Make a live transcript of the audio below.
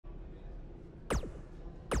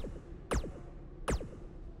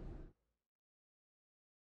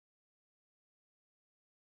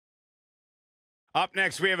Up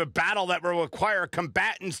next, we have a battle that will require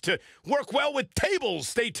combatants to work well with tables.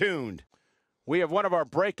 Stay tuned. We have one of our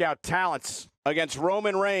breakout talents against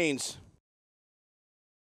Roman Reins.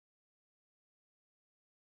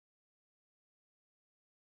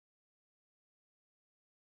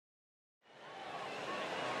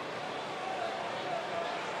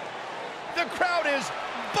 The crowd is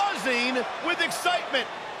buzzing with excitement.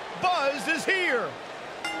 Buzz is here.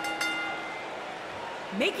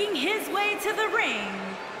 Making his way to the ring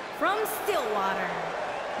from Stillwater,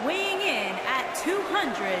 weighing in at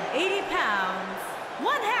 280 pounds,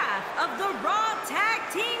 one half of the Raw Tag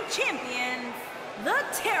Team Champions, The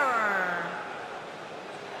Terror.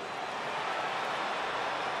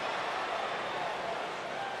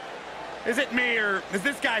 Is it me, or is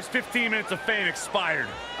this guy's 15 minutes of fame expired?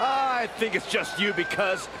 I think it's just you,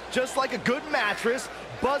 because just like a good mattress,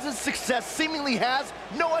 Buzz's success seemingly has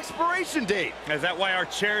no expiration date. Is that why our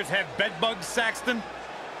chairs have bed bugs, Saxton?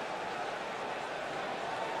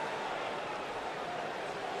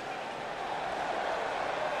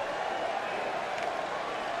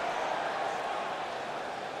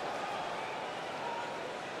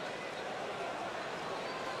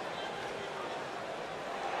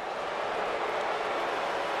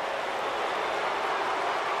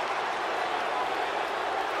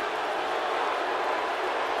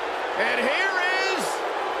 And here is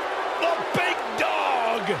the big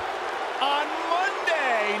dog on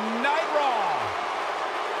Monday Night Raw.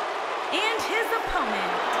 And his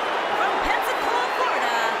opponent from Pensacola,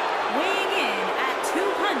 Florida, weighing in at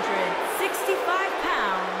 265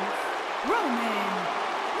 pounds, Roman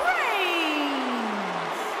Reins.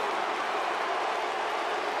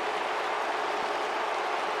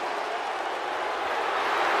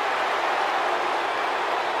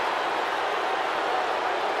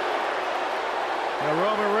 Now,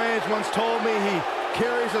 Roman Reigns once told me he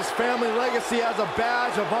carries his family legacy as a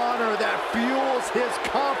badge of honor that fuels his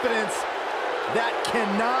confidence that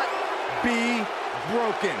cannot be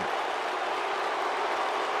broken.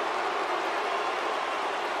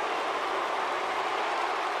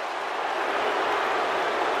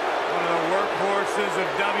 One of the workhorses of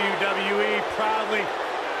WWE proudly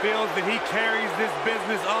feels that he carries this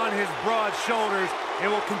business on his broad shoulders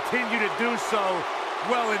and will continue to do so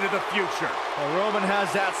well into the future. Well, Roman has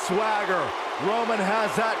that swagger, Roman has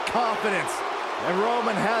that confidence, and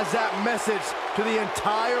Roman has that message to the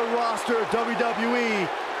entire roster of WWE.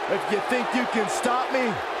 If you think you can stop me,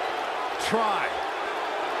 try.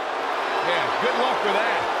 Yeah, good luck with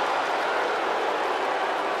that.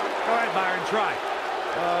 Go ahead, Byron, try.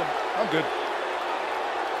 I'm good.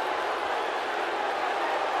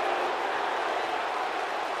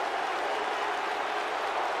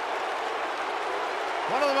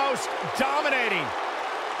 One of the most dominating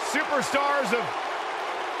superstars of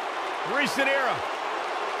recent era.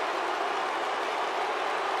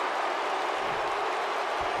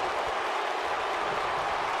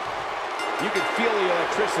 You can feel the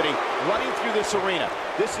electricity running through this arena.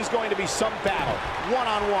 This is going to be some battle.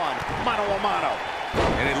 One-on-one, mano-a-mano.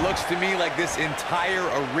 And it looks to me like this entire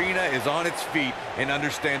arena is on its feet, and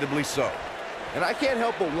understandably so. And I can't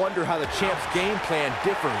help but wonder how the champ's game plan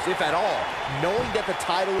differs, if at all, knowing that the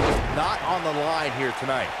title is not on the line here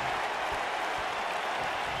tonight.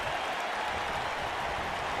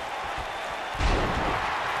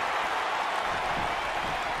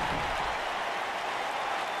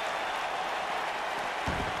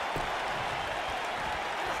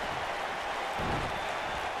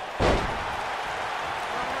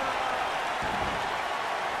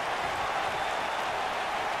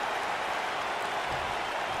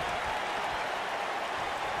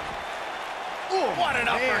 What an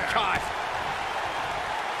uppercut!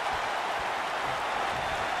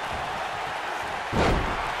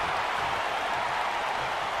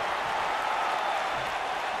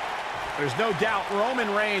 There's no doubt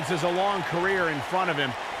Roman Reigns has a long career in front of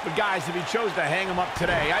him. But guys, if he chose to hang him up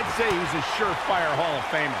today, I'd say he's a surefire Hall of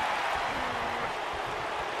Famer.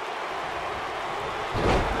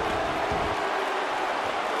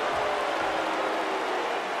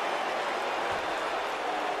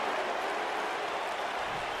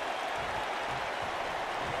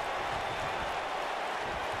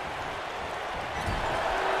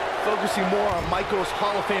 Focusing more on Michael's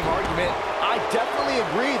Hall of Fame argument, I definitely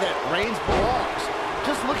agree that Reigns belongs.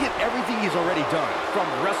 Just look at everything he's already done, from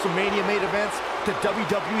WrestleMania main events to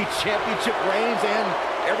WWE Championship reigns and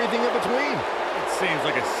everything in between. It seems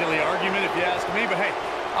like a silly argument if you ask me, but hey,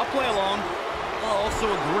 I'll play along. I'll also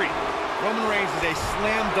agree. Roman Reigns is a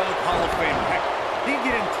slam dunk Hall of Famer. Heck, he'd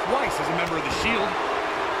get in twice as a member of the Shield.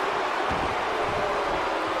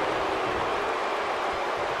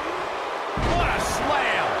 What a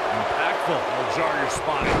superstar you're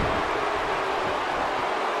spotting.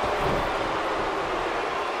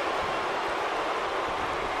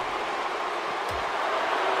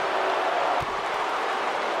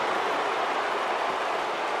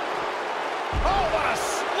 Oh, what a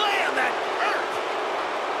slam that hurt!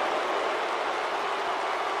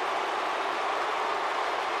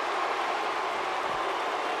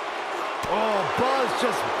 Oh, Buzz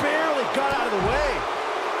just barely got out of the way.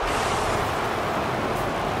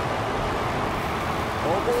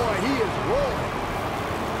 Oh boy, he is rolling.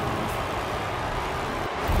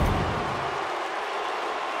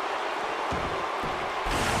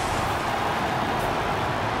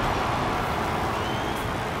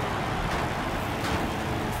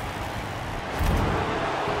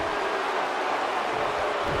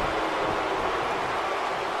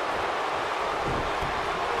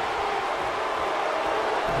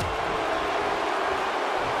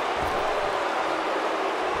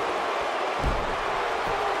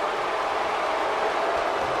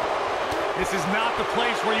 This is not the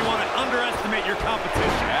place where you want to underestimate your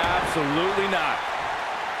competition. Absolutely not.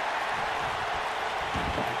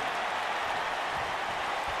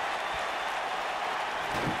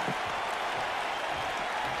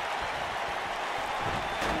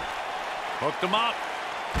 Hooked him up.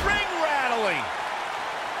 Ring rattling.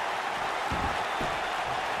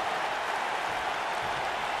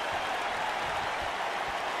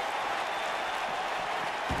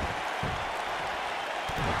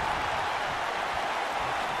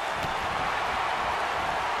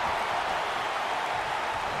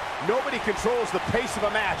 Nobody controls the pace of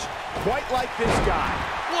a match quite like this guy.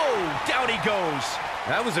 Whoa, down he goes.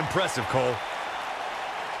 That was impressive, Cole.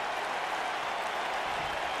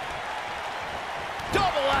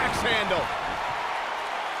 Double axe handle.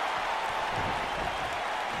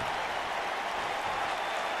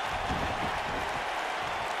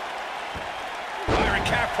 Byron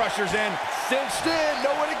calf crushers in. Cinched in,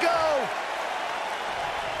 nowhere to go.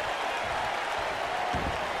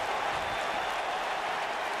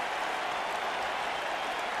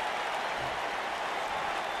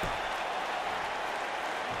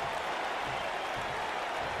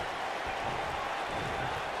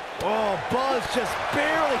 Oh, Buzz just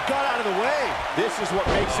barely got out of the way. This is what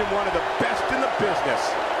makes him one of the best in the business.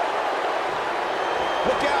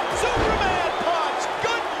 Look out, Superman punch!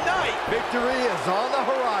 Good night! Victory is on the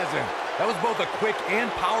horizon. That was both a quick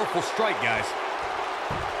and powerful strike, guys.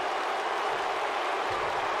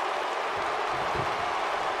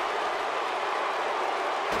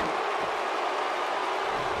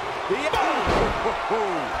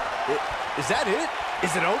 Is that it?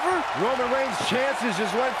 Is it over? Roman Reigns' chances just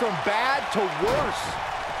went from bad to worse.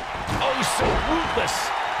 Oh, so ruthless.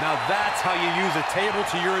 Now that's how you use a table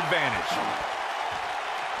to your advantage.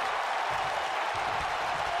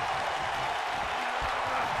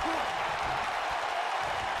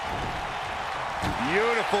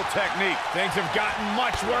 Beautiful technique. Things have gotten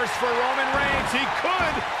much worse for Roman Reigns. He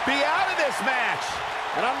could be out of this match.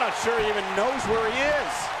 And I'm not sure he even knows where he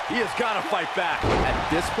is. He has got to fight back.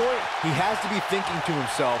 At this point, he has to be thinking to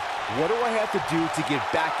himself, what do I have to do to get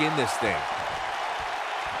back in this thing?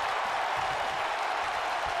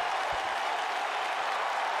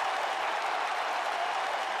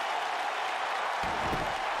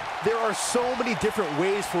 There are so many different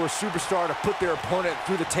ways for a superstar to put their opponent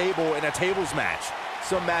through the table in a tables match.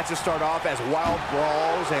 Some matches start off as wild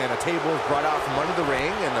brawls and a table is brought out from under the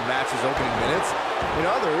ring in the match's opening minutes. In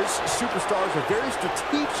others, superstars are very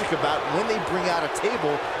strategic about when they bring out a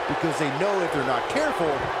table because they know if they're not careful,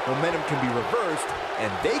 momentum can be reversed and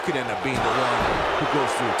they could end up being the one who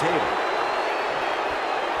goes through a table.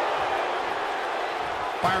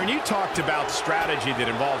 Byron, you talked about strategy that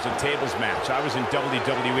involves a tables match. I was in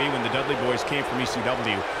WWE when the Dudley Boys came from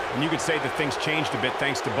ECW, and you could say that things changed a bit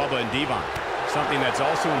thanks to Bubba and Devon. Something that's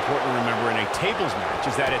also important to remember in a tables match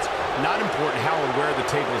is that it's not important how or where the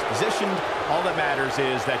table is positioned. All that matters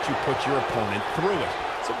is that you put your opponent through it.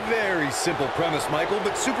 It's a very simple premise, Michael,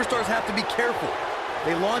 but superstars have to be careful.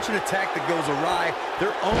 They launch an attack that goes awry,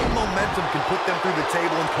 their own momentum can put them through the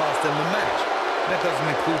table and cost them the match. That doesn't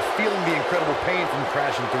include feeling the incredible pain from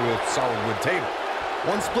crashing through a solid wood table.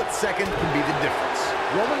 One split second can be the difference.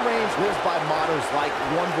 Roman Reigns lives by mottos like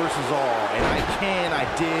one versus all, and I can, I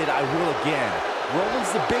did, I will again.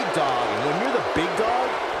 Roman's the big dog, and when you're the big dog,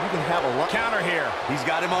 you can have a lot. Counter here. He's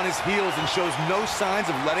got him on his heels and shows no signs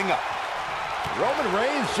of letting up. Roman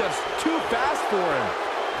Reigns just too fast for him.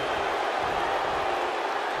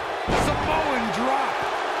 Samoan drop.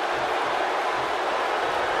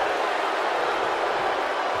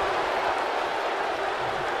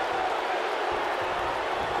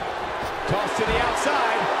 Toss to the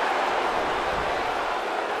outside.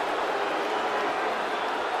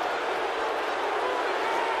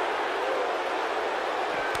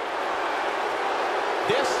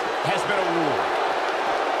 This has been a rule.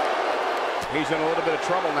 He's in a little bit of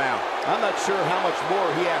trouble now. I'm not sure how much more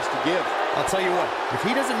he has to give. I'll tell you what, if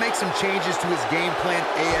he doesn't make some changes to his game plan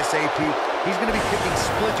ASAP, he's going to be picking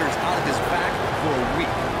splinters out of his back for a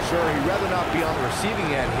week. Sure, he'd rather not be on the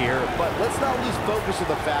receiving end here, but let's not lose focus of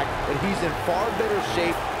the fact that he's in far better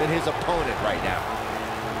shape than his opponent right now.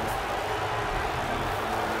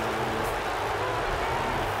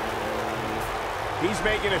 He's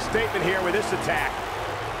making a statement here with this attack.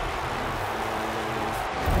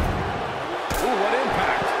 Ooh, what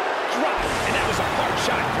impact. Drop, and that was a hard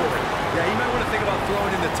shot for him. Yeah, you might want to think about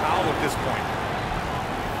throwing in the towel at this point.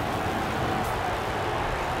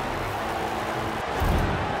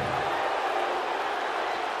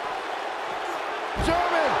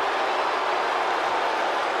 German!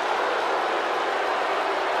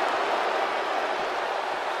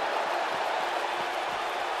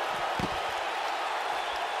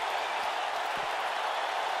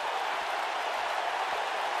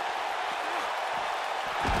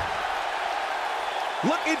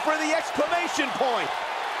 Looking for the exclamation point.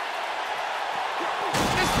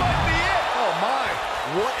 This might be it! Oh my!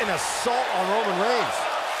 What an assault on Roman Reins.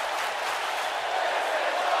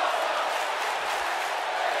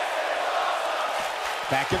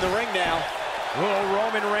 Back in the ring now. Oh,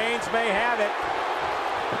 Roman Reigns may have it.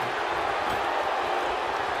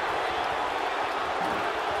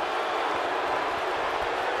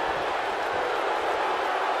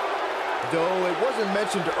 Though it wasn't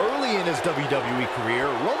mentioned early in his WWE career,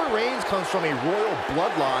 Roman Reigns comes from a royal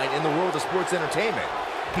bloodline in the world of sports entertainment.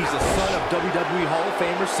 He's the son of WWE Hall of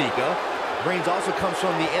Famer Sika. Reigns also comes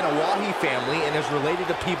from the Anawahi family and is related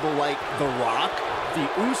to people like The Rock, the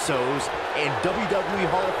Usos, and WWE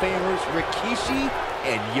Hall of Famers Rikishi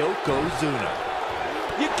and Yokozuna.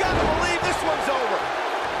 You gotta believe this one's over.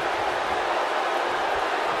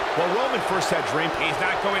 Well, Roman first had dream. He's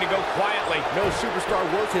not going to go quietly. No superstar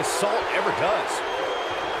worth his salt ever does.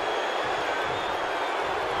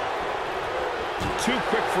 Too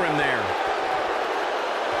quick for him there.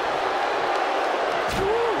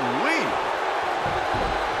 Woo-wee.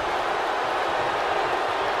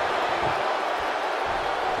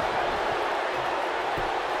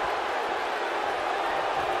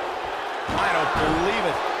 I don't believe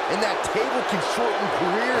it. And that table can shorten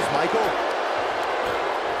careers, Michael.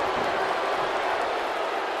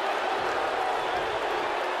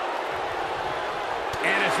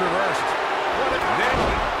 Reversed.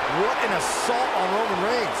 What an assault on Roman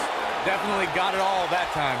Reigns. Definitely got it all that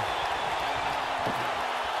time.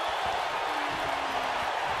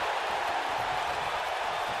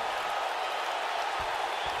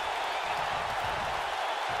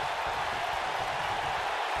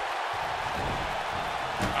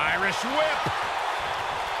 Irish whip.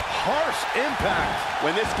 Harsh impact.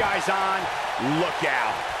 When this guy's on, look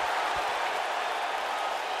out.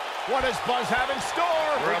 What does Buzz have in store?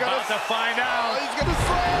 We're about to find out. He's gonna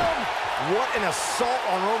slam. What an assault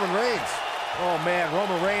on Roman Reigns. Oh man,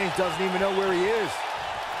 Roman Reigns doesn't even know where he is.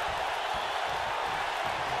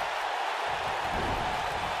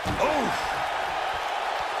 Oof.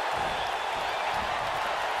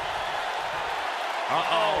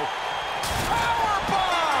 Uh-oh.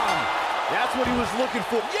 Powerbomb! That's what he was looking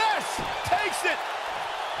for. Yes! Takes it!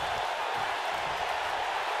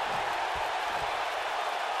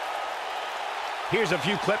 Here's a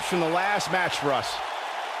few clips from the last match for us.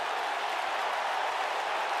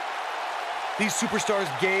 These superstars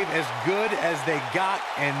gave as good as they got,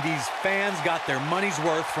 and these fans got their money's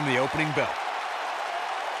worth from the opening bell.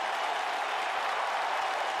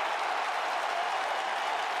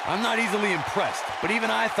 I'm not easily impressed, but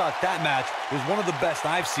even I thought that match was one of the best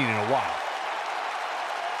I've seen in a while.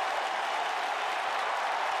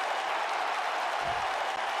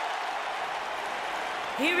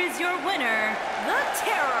 Here is your winner, The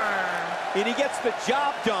Terror. And he gets the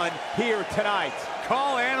job done here tonight.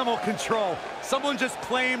 Call animal control. Someone just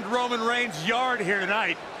claimed Roman Reigns' yard here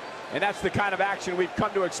tonight. And that's the kind of action we've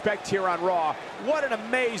come to expect here on Raw. What an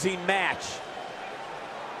amazing match.